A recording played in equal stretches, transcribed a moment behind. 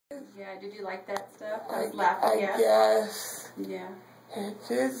Yeah, did you like that stuff? I was laughing I guess. Yeah. It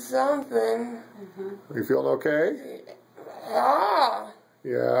did something. Are you feeling okay? Yeah.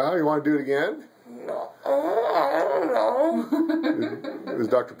 Yeah, you want to do it again? No, I don't know. Was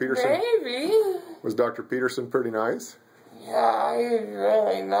Dr. Peterson? Maybe. Was Dr. Peterson pretty nice? Yeah, he's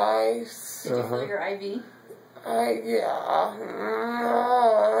really nice. Did you feel your IV? Yeah.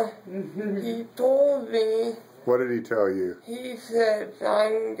 He told me. What did he tell you? He said,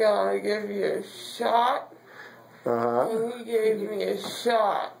 I'm gonna give you a shot. And he gave me a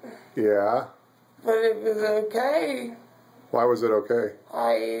shot. Yeah. But it was okay. Why was it okay?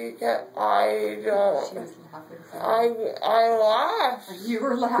 I laughed. You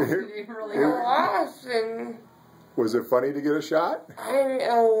were laughing really I hard. laughed and Was it funny to get a shot? a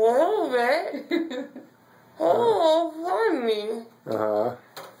little bit. A little funny.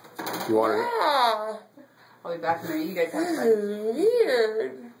 You wanted it? Yeah. I'll be back in a minute. You guys have This fun. is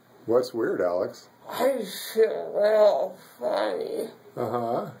weird. What's weird, Alex? I just feel a little funny.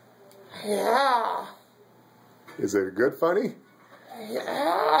 Yeah. Is it a good funny?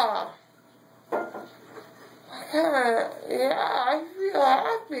 Yeah. I feel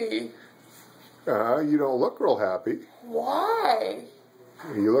happy. You don't look real happy. Why?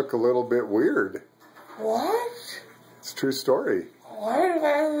 You look a little bit weird. What? It's a true story. Why do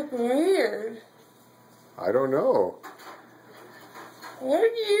I look weird? I don't know. What are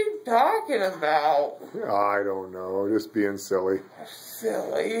you talking about? I don't know. Just being silly.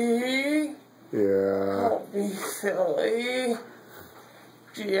 Silly. Yeah. Don't be silly.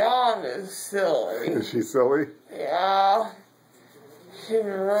 Gianna's silly. Is she silly? Yeah. She's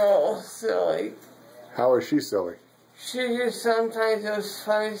real silly. How is she silly? She just sometimes does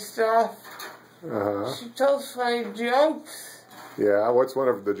funny stuff. She tells funny jokes. Yeah, what's one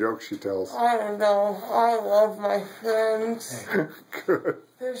of the jokes she tells? I don't know. I love my friends. Good.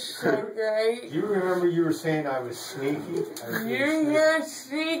 They're so great. Do you remember you were saying I was sneaky? You were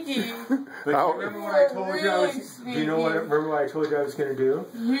sneaky. But How- remember what I told you I was? Really Do you know what? Remember what I told you I was going to do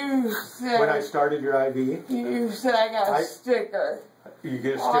You when I said, started your IV? you said I got a sticker. You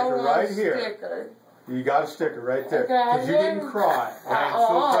get a I sticker want right a here. sticker. You got a sticker right there Okay, I because you didn't did. cry. And I'm so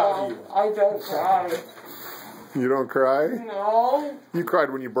proud of you. I don't cry. You don't cry? No. You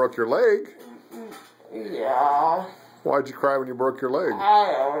cried when you broke your leg. Yeah. Why'd you cry when you broke your leg?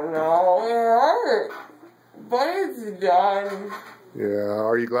 I don't know. It hurt. But it's done. Yeah.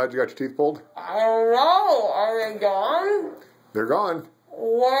 Are you glad you got your teeth pulled? I don't know. Are they gone? They're gone.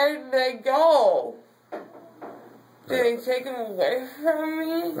 Where'd they go? Did they take them away from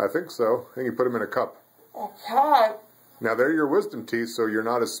me? I think so. I think you put them in a cup. A cup? Now, they're your wisdom teeth, so you're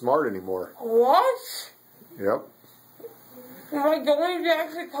not as smart anymore. What? Yep. Am I going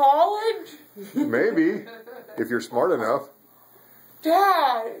back to college? Maybe. If you're smart enough.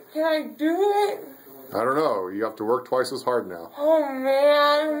 Dad, can I do it? I don't know. You have to work twice as hard now. Oh,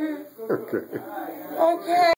 man. Okay. Okay.